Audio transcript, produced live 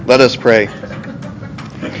Let us pray.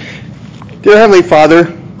 Dear Heavenly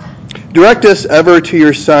Father, direct us ever to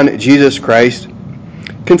your Son, Jesus Christ,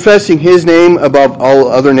 confessing his name above all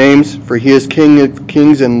other names, for he is King of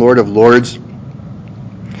kings and Lord of lords.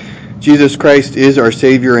 Jesus Christ is our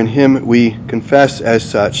Savior, and him we confess as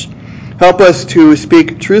such. Help us to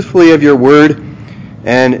speak truthfully of your word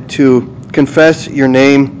and to confess your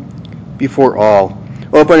name before all.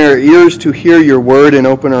 Open our ears to hear your word and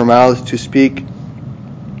open our mouths to speak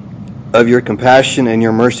of your compassion and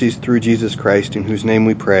your mercies through Jesus Christ, in whose name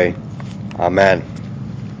we pray. Amen.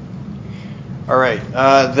 All right,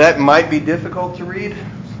 that might be difficult to read,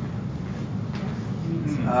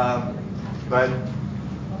 but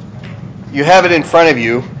you have it in front of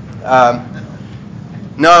you. I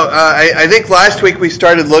think last week we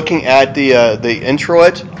started looking at the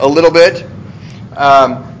introit a little bit.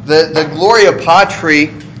 The Gloria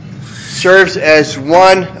Patri serves as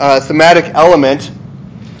one thematic element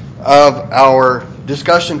of our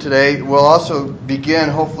discussion today. We'll also begin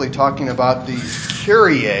hopefully talking about the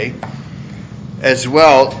Kyrie as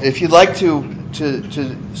well. If you'd like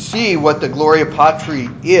to see what the Gloria Patri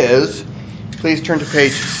is, please turn to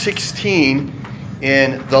page 16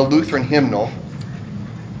 in the Lutheran hymnal.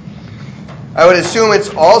 I would assume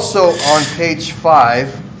it's also on page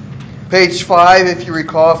 5. Page 5, if you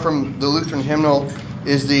recall from the Lutheran hymnal,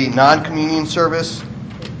 is the non-communion service.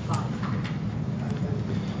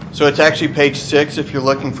 So it's actually page 6 if you're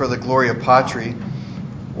looking for the Gloria Patri,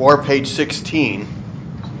 or page 16.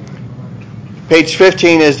 Page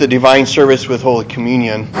 15 is the divine service with Holy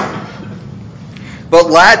Communion. But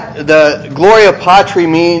the Gloria Patri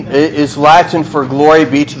is Latin for glory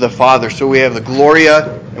be to the Father. So we have the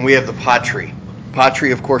Gloria and we have the Patri.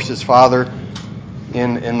 Patri, of course, is Father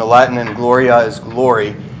in the Latin, and Gloria is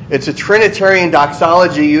glory. It's a Trinitarian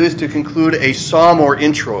doxology used to conclude a psalm or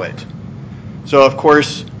introit. So, of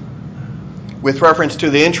course, with reference to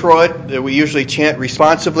the introit that we usually chant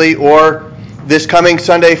responsively, or this coming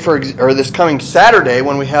Sunday or this coming Saturday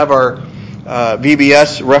when we have our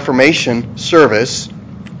VBS Reformation service,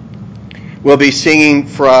 we'll be singing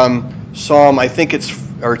from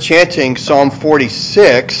chanting Psalm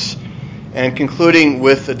 46 and concluding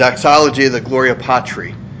with the doxology of the Gloria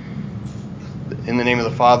Patri. In the name of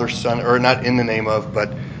the Father, Son, or not in the name of,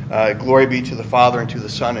 but glory be to the Father and to the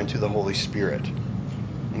Son and to the Holy Spirit.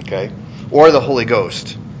 Okay? Or the Holy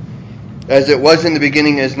Ghost. As it was in the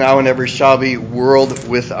beginning, is now, and ever shall be, world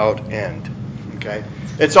without end. Okay?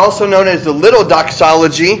 It's also known as the little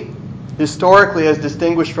doxology, historically as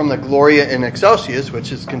distinguished from the Gloria in Excelsis,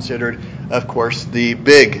 which is considered, of course, the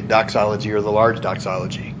big doxology or the large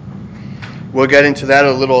doxology. We'll get into that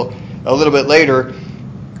a little bit later.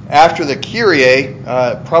 After the Kyrie,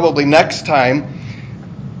 probably next time,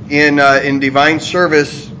 in divine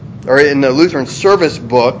service, or in the Lutheran service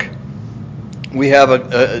book, we have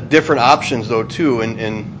a different options, though, too.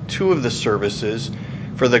 In two of the services,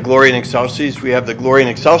 for the Gloria in Excelsis, we have the Gloria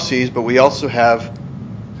in Excelsis, but we also have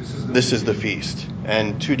This is the Feast,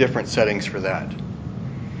 and two different settings for that.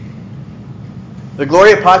 The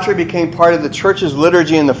Gloria Patri became part of the Church's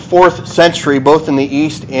liturgy in the 4th century, both in the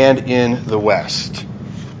East and in the West.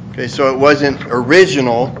 Okay, so it wasn't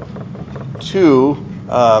original to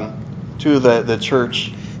the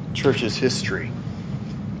Church's history,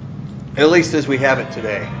 at least as we have it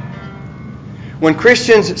today. When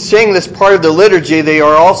Christians sing this part of the liturgy, they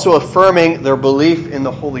are also affirming their belief in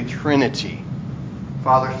the Holy Trinity,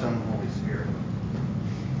 Father, Son, and Holy Spirit.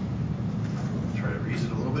 Try to read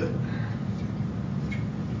it a little bit.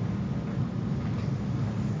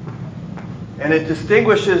 And it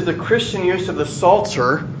distinguishes the Christian use of the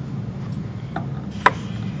Psalter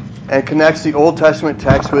and connects the Old Testament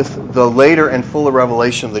text with the later and fuller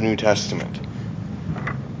revelation of the New Testament.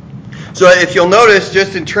 So if you'll notice,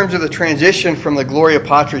 just in terms of the transition from the Gloria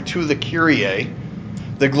Patri to the Kyrie,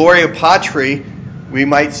 the Gloria Patri, we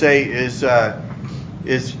might say, is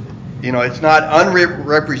it's not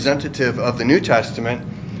unrepresentative of the New Testament,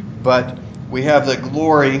 but we have the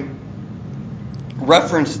glory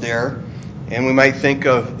referenced there, and we might think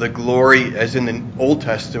of the glory as in the Old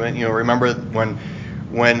Testament. Remember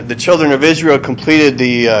when the children of Israel completed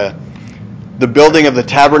the building of the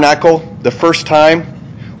tabernacle the first time,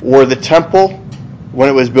 or the temple when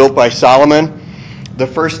it was built by Solomon the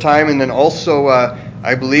first time, and then also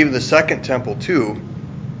I believe the second temple too,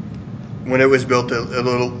 when it was built a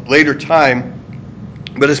little later time.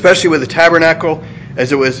 But especially with the tabernacle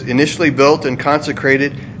as it was initially built and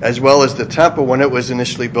consecrated, as well as the temple when it was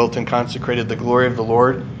initially built and consecrated, the glory of the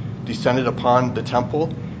Lord descended upon the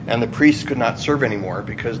temple, and the priests could not serve anymore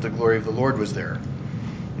because the glory of the Lord was there.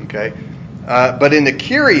 Okay? But in the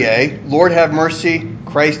Kyrie, Lord have mercy,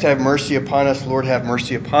 Christ have mercy upon us, Lord have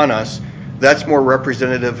mercy upon us, that's more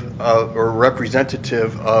representative of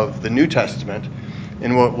the New Testament.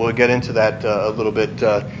 And we'll get into that a little bit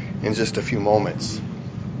in just a few moments.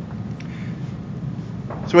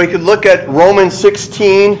 So we could look at Romans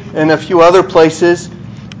 16 and a few other places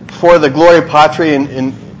for the Gloria Patri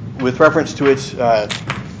with reference to its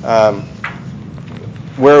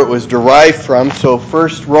where it was derived from. So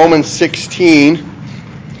first Romans 16,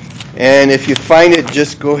 and if you find it,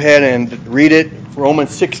 just go ahead and read it.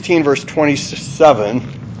 Romans 16, verse 27.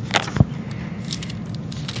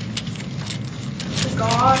 To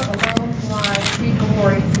God alone wise be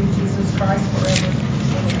glory through Jesus Christ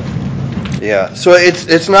forever. Yeah, so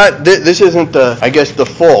it's not, this isn't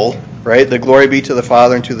the full, right? The glory be to the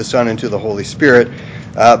Father and to the Son and to the Holy Spirit,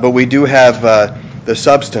 but we do have the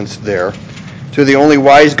substance there. To the only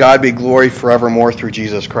wise God be glory forevermore through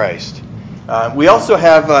Jesus Christ. We also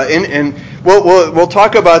have, and we'll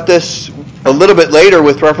talk about this a little bit later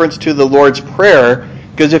with reference to the Lord's Prayer,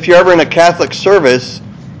 because if you're ever in a Catholic service,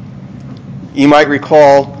 you might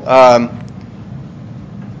recall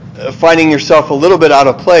finding yourself a little bit out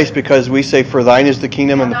of place because we say, "For thine is the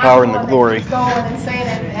kingdom and the power and the glory."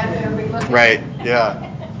 Right. Yeah.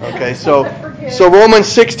 Okay. So Romans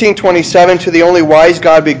 16:27, to the only wise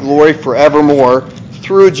God be glory forevermore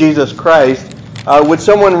through Jesus Christ. Would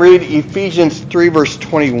someone read Ephesians 3 verse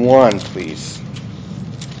 21, please?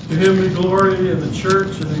 To him be glory in the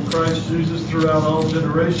church and in Christ Jesus throughout all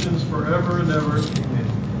generations, forever and ever. Amen.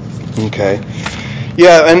 Okay.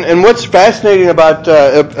 Yeah, and what's fascinating about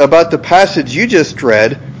the passage you just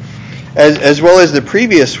read, as well as the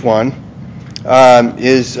previous one,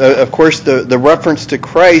 is of course the reference to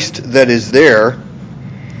Christ that is there.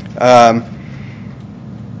 And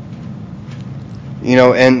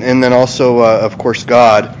then also of course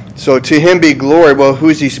God. So to him be glory. Well, who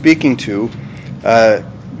is he speaking to?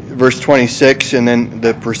 Verse 26, and then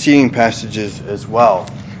the preceding passages as well.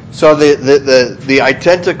 So the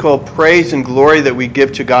identical praise and glory that we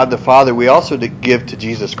give to God the Father, we also give to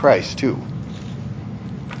Jesus Christ too.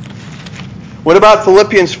 What about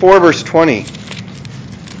Philippians 4 verse 20?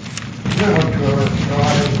 Now to our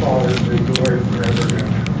God and Father be glory forever and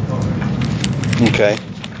ever. Okay.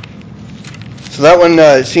 So that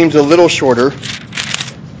one seems a little shorter.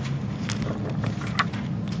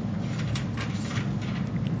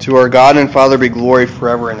 To our God and Father be glory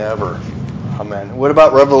forever and ever. Amen. What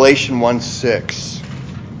about Revelation 1:6?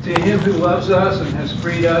 To him who loves us and has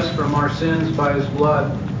freed us from our sins by his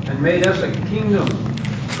blood and made us a kingdom,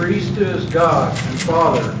 priest to his God and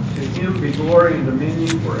Father, to him be glory and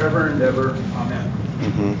dominion forever and ever. Amen.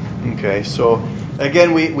 Mm-hmm. Okay, so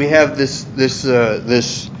again we have this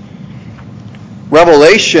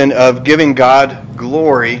revelation of giving God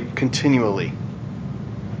glory continually.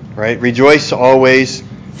 Right? Rejoice always.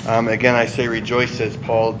 Again, I say rejoice, says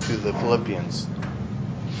Paul to the Philippians.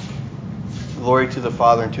 Glory to the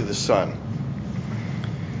Father and to the Son.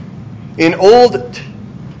 In old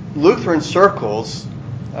Lutheran circles,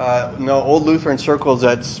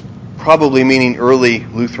 that's probably meaning early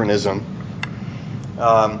Lutheranism.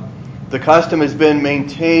 The custom has been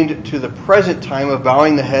maintained to the present time of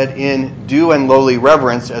bowing the head in due and lowly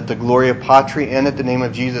reverence at the Gloria Patri and at the name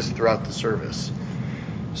of Jesus throughout the service.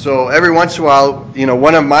 So every once in a while,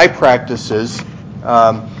 one of my practices,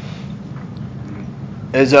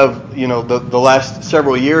 as of the last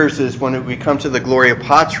several years, is when we come to the Gloria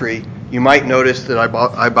Patri, you might notice that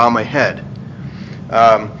I bow my head.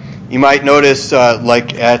 You might notice,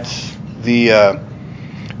 like at the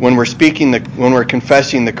when we're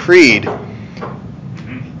confessing the creed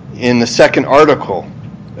in the second article,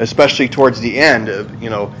 especially towards the end of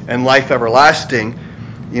and life everlasting.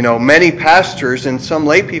 Many pastors and some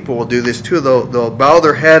lay people will do this too. They'll bow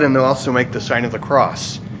their head and they'll also make the sign of the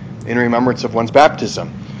cross in remembrance of one's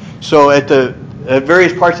baptism. So at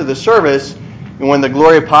various parts of the service, when the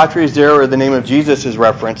Gloria Patri is there or the name of Jesus is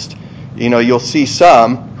referenced, you'll see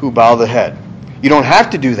some who bow the head. You don't have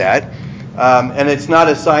to do that, and it's not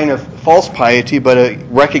a sign of false piety, but a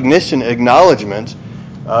recognition, acknowledgement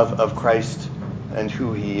of Christ and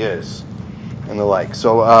who He is, and the like.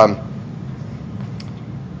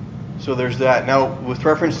 So there's that. Now, with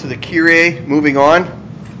reference to the Kyrie, moving on,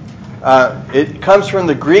 it comes from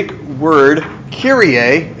the Greek word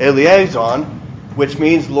Kyrie, eleison, which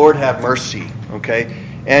means Lord have mercy. Okay,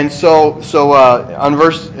 and so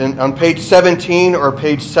on page 17 or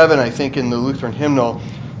page 7, I think, in the Lutheran hymnal,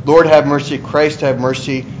 Lord have mercy, Christ have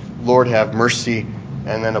mercy, Lord have mercy,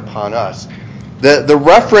 and then upon us. The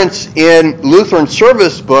reference in Lutheran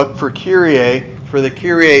service book for the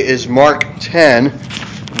Kyrie is Mark 10.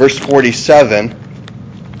 verse 47.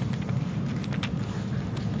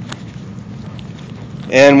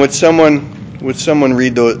 And would someone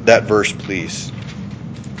read that verse, please?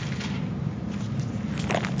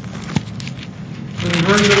 When he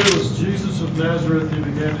heard that it was Jesus of Nazareth, he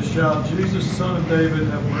began to shout, "Jesus, Son of David,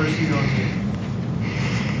 have mercy on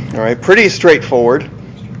me." All right, pretty straightforward.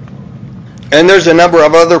 And there's a number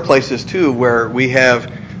of other places too where we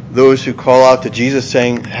have those who call out to Jesus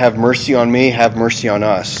saying, "Have mercy on me, have mercy on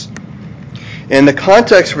us." And the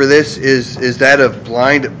context for this is that of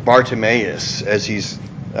blind Bartimaeus, as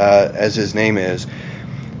his name is.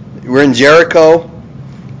 We're in Jericho.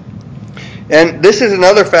 And this is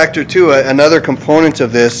another factor too, another component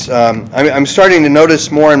of this. I'm starting to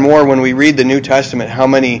notice more and more when we read the New Testament how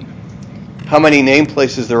many name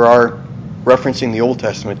places there are referencing the Old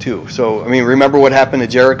Testament too. So, remember what happened to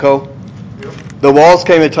Jericho? Yep. The walls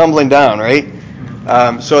came tumbling down, right?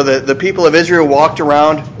 So the people of Israel walked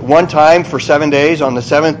around one time for 7 days. On the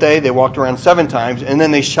seventh day, they walked around 7 times, and then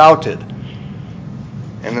they shouted.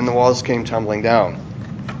 And then the walls came tumbling down.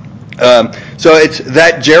 So it's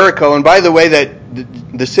that Jericho, and by the way, that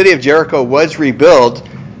the city of Jericho was rebuilt,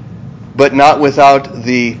 but not without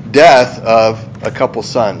the death of a couple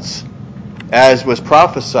sons, as was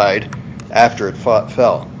prophesied after it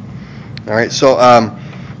fell. All right, so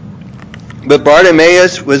but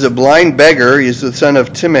Bartimaeus was a blind beggar. He's the son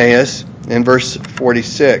of Timaeus in verse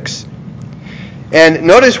 46. And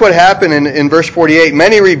notice what happened in verse 48.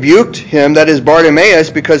 Many rebuked him, that is Bartimaeus,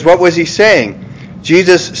 because what was he saying?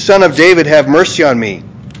 "Jesus, Son of David, have mercy on me."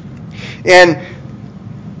 And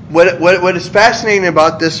what is fascinating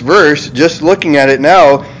about this verse, just looking at it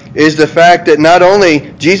now, is the fact that not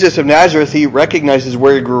only Jesus of Nazareth, he recognizes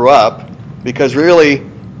where he grew up, because really,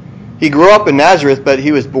 he grew up in Nazareth, but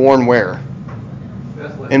he was born where?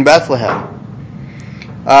 Bethlehem. In Bethlehem.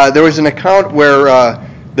 There was an account where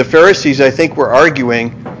the Pharisees, I think, were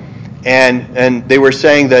arguing, and they were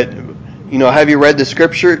saying that, have you read the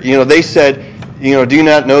scripture? They said, do you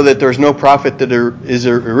not know that there's no prophet that is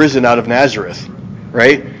arisen out of Nazareth,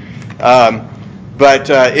 right? But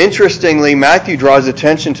interestingly, Matthew draws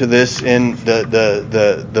attention to this in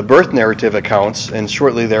the birth narrative accounts, and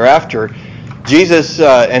shortly thereafter, Jesus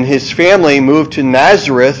and his family moved to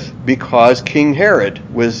Nazareth because King Herod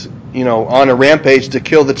was, on a rampage to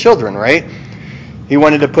kill the children, right? He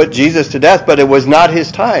wanted to put Jesus to death, but it was not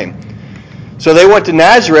his time. So they went to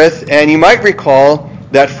Nazareth, and you might recall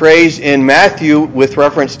that phrase in Matthew with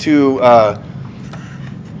reference to, I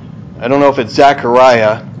don't know if it's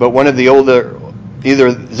Zechariah, but one of the older,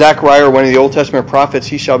 either Zechariah or one of the Old Testament prophets,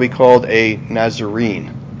 he shall be called a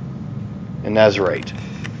Nazarene, a Nazarite,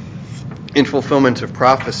 in fulfillment of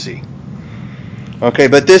prophecy. Okay,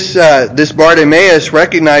 but this Bartimaeus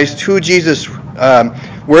recognized who Jesus,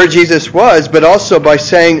 where Jesus was, but also by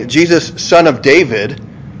saying Jesus, Son of David,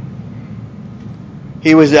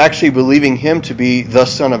 he was actually believing him to be the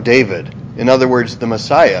Son of David. In other words, the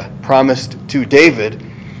Messiah promised to David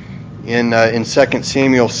in 2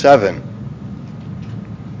 Samuel 7.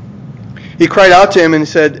 He cried out to him and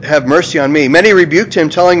said, "Have mercy on me." Many rebuked him,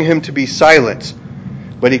 telling him to be silent,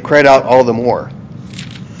 but he cried out all the more,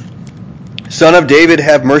 "Son of David,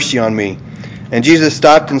 have mercy on me." And Jesus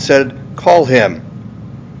stopped and said, "Call him."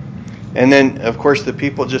 And then, of course, the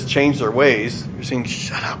people just changed their ways. They're saying,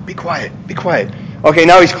 "Shut up, be quiet, be quiet." Okay,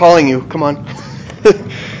 now he's calling you. Come on.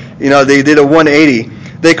 They did a 180.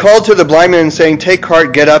 They called to the blind man saying, "Take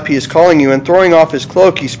heart, get up, he is calling you." And throwing off his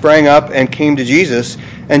cloak, he sprang up and came to Jesus.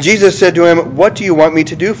 And Jesus said to him, "What do you want me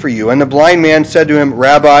to do for you?" And the blind man said to him,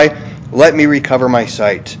 "Rabbi, let me recover my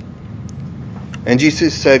sight." And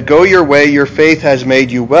Jesus said, "Go your way, your faith has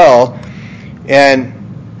made you well." And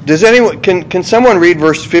can someone read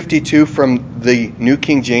verse 52 from the New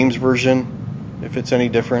King James Version, if it's any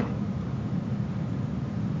different?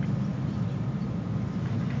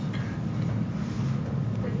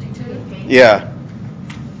 Yeah.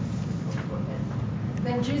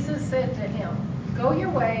 Then Jesus said to him, "Go your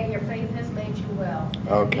way, your faith has made you well." And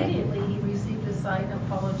Okay. immediately he received his sight and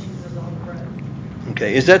followed Jesus on the road.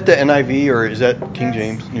 Okay. Is that the NIV or is that King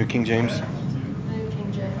James, New King James? New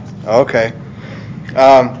King James. Okay.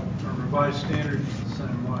 Revised Standard is the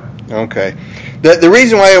same way. Okay. The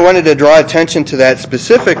reason why I wanted to draw attention to that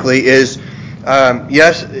specifically is,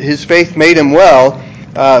 yes, his faith made him well,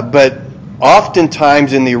 but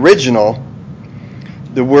oftentimes in the original,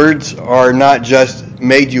 the words are not just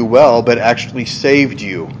made you well, but actually saved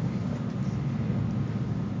you.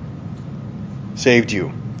 Saved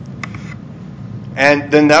you. And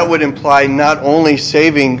then that would imply not only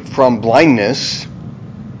saving from blindness,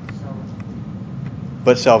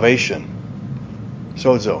 but salvation.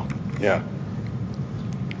 Sozo. Yeah.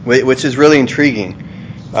 which is really intriguing,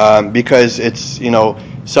 because it's,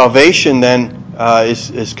 salvation then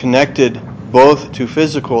is connected both to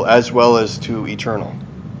physical as well as to eternal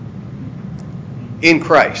in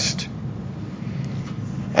Christ.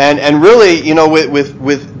 And really,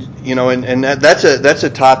 that's a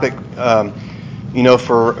topic,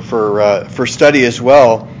 for study as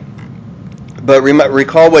well. But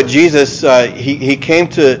recall what Jesus, he came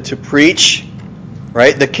to preach,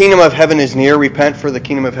 right? The kingdom of heaven is near. Repent, for the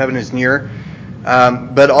kingdom of heaven is near.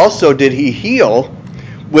 But also, did he heal,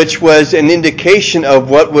 which was an indication of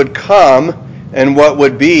what would come and what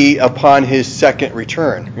would be upon his second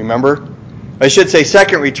return. Remember? I should say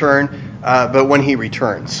second return, but when he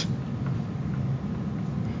returns.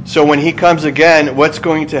 So when he comes again, what's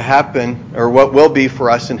going to happen, or what will be for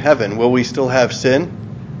us in heaven? Will we still have sin?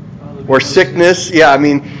 Or sickness? Yeah,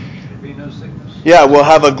 There'll be no sickness. Yeah, we'll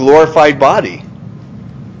have a glorified body.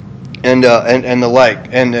 And the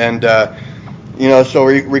like. So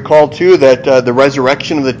recall too that the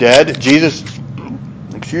resurrection of the dead, Jesus,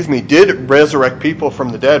 did resurrect people from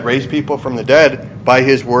the dead, raise people from the dead by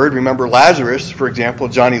his word. Remember Lazarus, for example,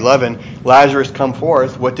 John 11, Lazarus come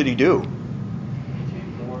forth. What did he do?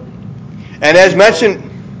 And as mentioned,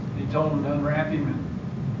 He told him to unwrap him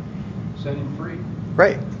and set him free.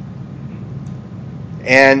 right.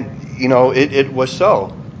 And, it was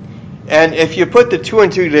so. And if you put the two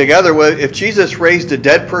and two together, well, if Jesus raised a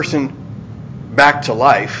dead person back to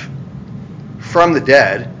life from the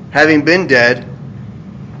dead, having been dead,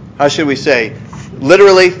 how should we say?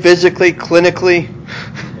 Literally, physically, clinically,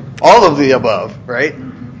 all of the above, right?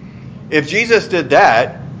 If Jesus did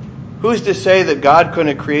that, who's to say that God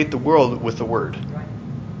couldn't create the world with the Word?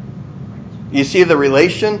 You see the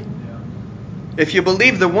relation? If you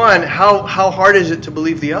believe the one, how hard is it to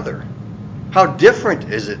believe the other? How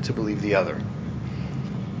different is it to believe the other?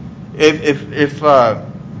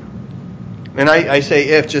 And I say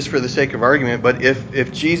if just for the sake of argument, but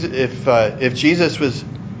if Jesus was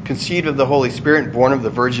conceived of the Holy Spirit, born of the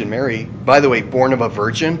Virgin Mary, by the way, born of a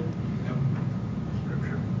virgin,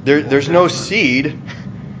 there's no seed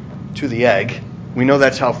to the egg. We know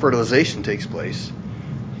that's how fertilization takes place.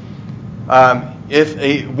 If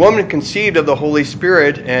a woman conceived of the Holy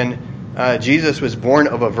Spirit and Jesus was born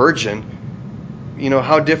of a virgin,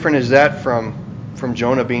 how different is that from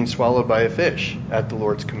Jonah being swallowed by a fish at the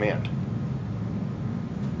Lord's command?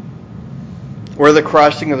 Or the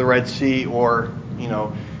crossing of the Red Sea, or,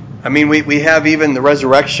 we have even the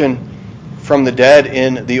resurrection from the dead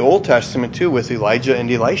in the Old Testament too, with Elijah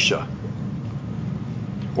and Elisha.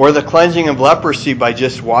 Or the cleansing of leprosy by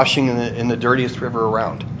just washing in the dirtiest river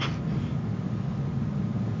around.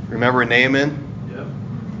 Remember Naaman? Yep.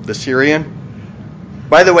 The Syrian?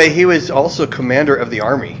 By the way, he was also commander of the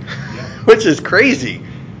army, which is crazy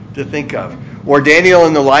to think of. Or Daniel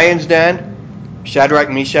in the lion's den, Shadrach,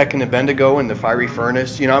 Meshach, and Abednego in the fiery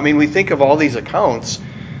furnace. We think of all these accounts.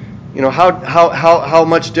 How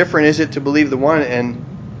much different is it to believe the one and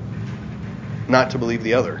not to believe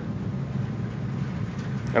the other?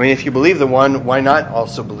 If you believe the one, why not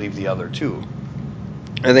also believe the other too?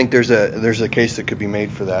 I think there's a case that could be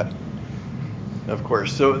made for that, of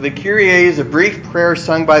course. So the Kyrie is a brief prayer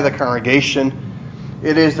sung by the congregation.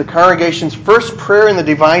 It is the congregation's first prayer in the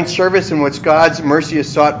divine service in which God's mercy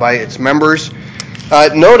is sought by its members.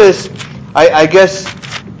 Notice, I guess,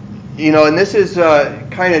 and this is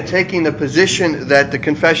kind of taking the position that the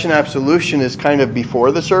confession absolution is kind of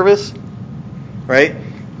before the service, right?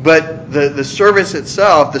 But the service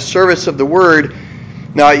itself, the service of the word,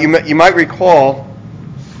 now you might recall,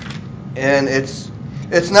 and it's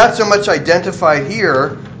not so much identified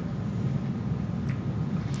here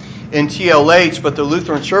in TLH, but the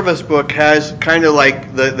Lutheran Service Book has kind of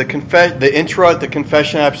like the intro at the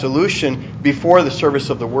confession absolution before the service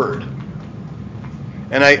of the word.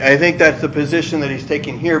 And I think that's the position that he's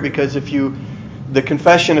taking here, because the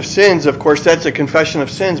confession of sins, of course, that's a confession of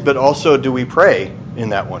sins, but also do we pray in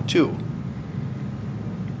that one too?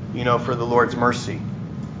 For the Lord's mercy.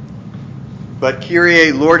 But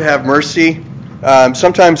Kyrie, Lord have mercy.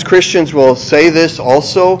 Sometimes Christians will say this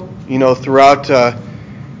also, throughout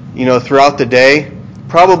the day.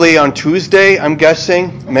 Probably on Tuesday, I'm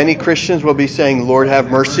guessing, many Christians will be saying, Lord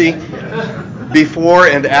have mercy, before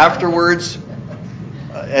and afterwards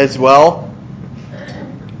as well.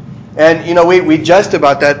 And, we jest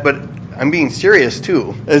about that, but I'm being serious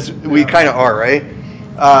too, as we kind of are, right?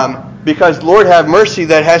 Because Lord have mercy,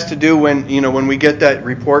 that has to do when we get that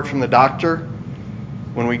report from the doctor,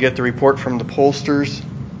 when we get the report from the pollsters.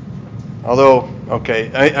 Although,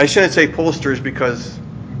 okay, I shouldn't say pollsters, because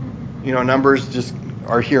numbers just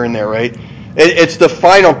are here and there, right? It's the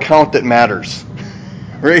final count that matters.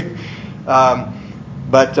 right?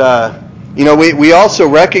 But we also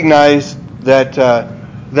recognize that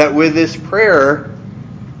that with this prayer,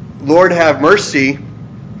 Lord have mercy,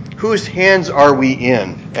 whose hands are we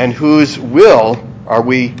in, and whose will are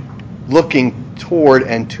we looking toward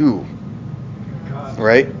and to?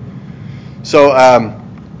 Right? So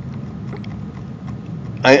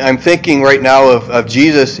I'm thinking right now of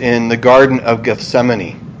Jesus in the Garden of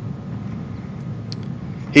Gethsemane.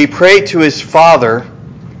 He prayed to his Father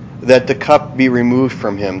that the cup be removed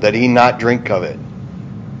from him, that he not drink of it.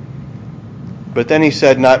 But then he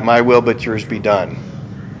said, not my will, but yours be done.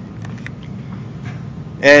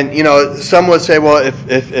 And, some would say, well,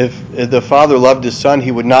 if the Father loved his Son,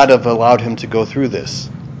 he would not have allowed him to go through this.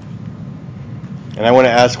 And I want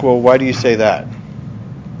to ask, well, why do you say that?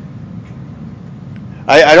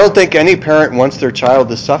 I don't think any parent wants their child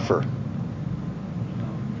to suffer.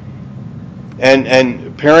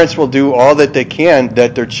 And parents will do all that they can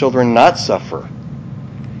that their children not suffer.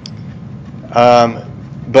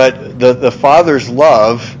 But the Father's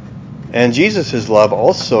love and Jesus' love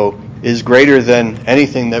also is greater than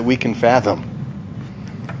anything that we can fathom.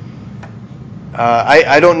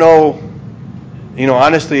 I don't know,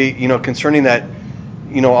 honestly, concerning that,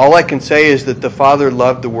 all I can say is that the Father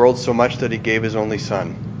loved the world so much that he gave his only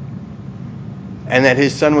Son. And that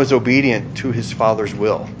his Son was obedient to his Father's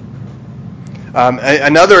will.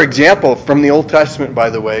 Another example from the Old Testament, by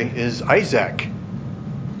the way, is Isaac.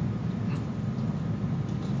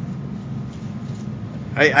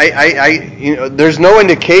 There's no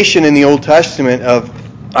indication in the Old Testament of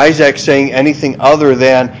Isaac saying anything other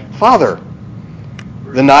than, Father,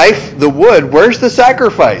 the knife, the wood, where's the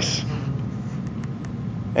sacrifice?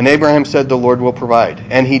 And Abraham said, the Lord will provide.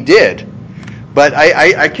 And he did. But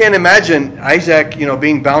I can't imagine Isaac,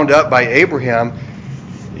 being bound up by Abraham.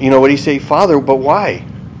 Would he say, Father, but why?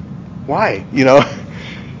 Why?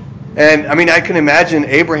 And I can imagine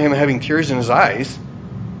Abraham having tears in his eyes.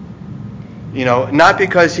 Not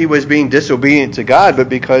because he was being disobedient to God, but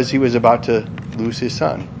because he was about to lose his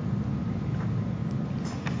son.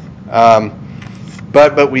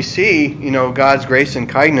 But we see, God's grace and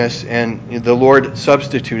kindness, and the Lord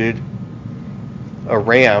substituted a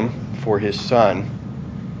ram for his son.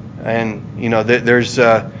 And, there's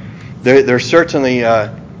certainly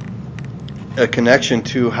a connection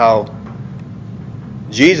to how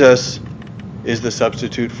Jesus is the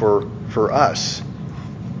substitute for us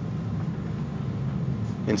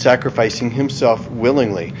in sacrificing himself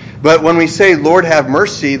willingly. But when we say, Lord, have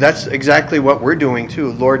mercy, that's exactly what we're doing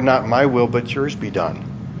too. Lord, not my will, but yours be done.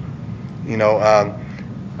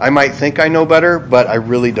 I might think I know better, but I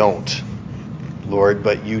really don't, Lord,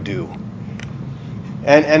 but you do.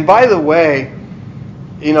 And by the way,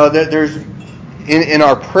 there's in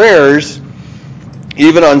our prayers,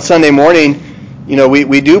 even on Sunday morning,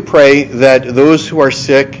 we do pray that those who are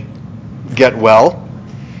sick get well,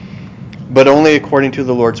 but only according to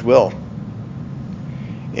the Lord's will.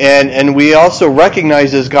 And we also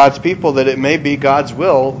recognize as God's people that it may be God's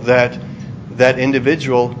will that that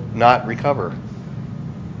individual not recover.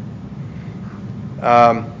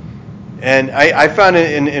 And I found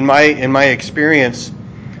in my experience,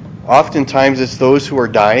 oftentimes it's those who are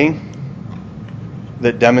dying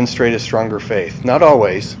that demonstrate a stronger faith. Not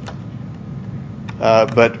always,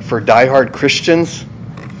 but for diehard Christians,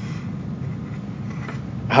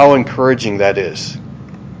 how encouraging that is.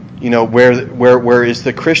 Where is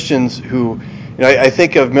the Christians who, I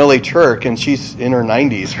think of Millie Turk, and she's in her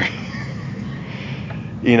 90s.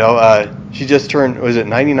 She just turned, was it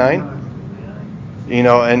 99?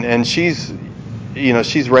 And she's,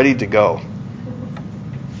 she's ready to go.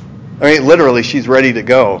 Literally, she's ready to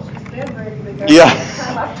go. She's been ready to go. Yeah.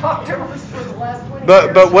 I've talked to her for the last 20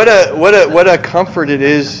 But years. what a comfort it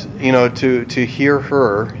is, to hear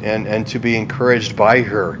her and to be encouraged by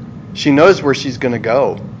her. She knows where she's going to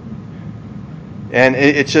go. And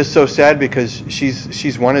it's just so sad because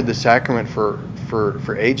she's wanted the sacrament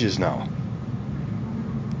for ages now.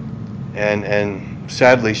 And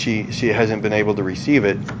sadly she hasn't been able to receive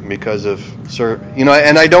it because of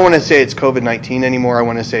and I don't want to say it's COVID-19 anymore. I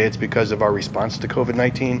want to say it's because of our response to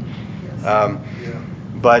COVID-19.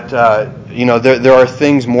 But there are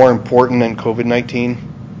things more important than COVID-19.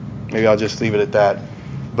 Maybe I'll just leave it at that.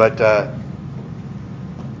 But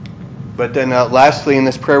then lastly, in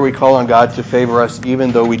this prayer, we call on God to favor us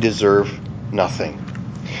even though we deserve nothing.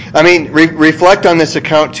 Reflect on this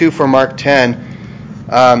account too for Mark 10.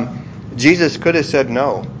 Jesus could have said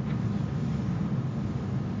no,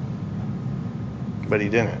 but he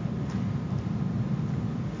didn't.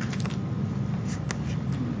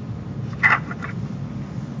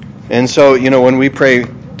 And so, when we pray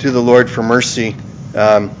to the Lord for mercy,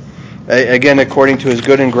 Again, according to his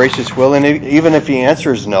good and gracious will, and even if he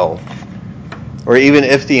answers no, or even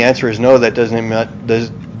if the answer is no, that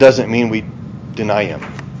doesn't mean we deny him,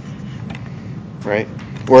 right?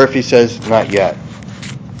 Or if he says not yet.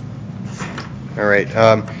 All right.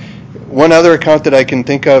 One other account that I can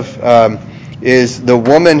think of is the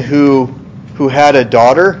woman who had a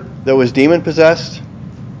daughter that was demon possessed,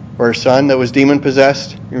 or a son that was demon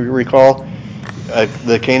possessed. You recall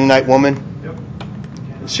the Canaanite woman?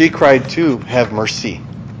 Yep. She cried too, "Have mercy."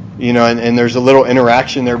 And there's a little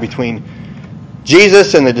interaction there between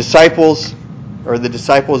Jesus and the disciples, or the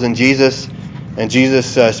disciples and Jesus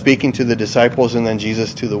speaking to the disciples, and then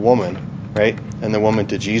Jesus to the woman, right? And the woman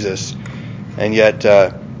to Jesus. And yet,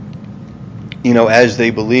 as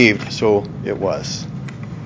they believed, so it was.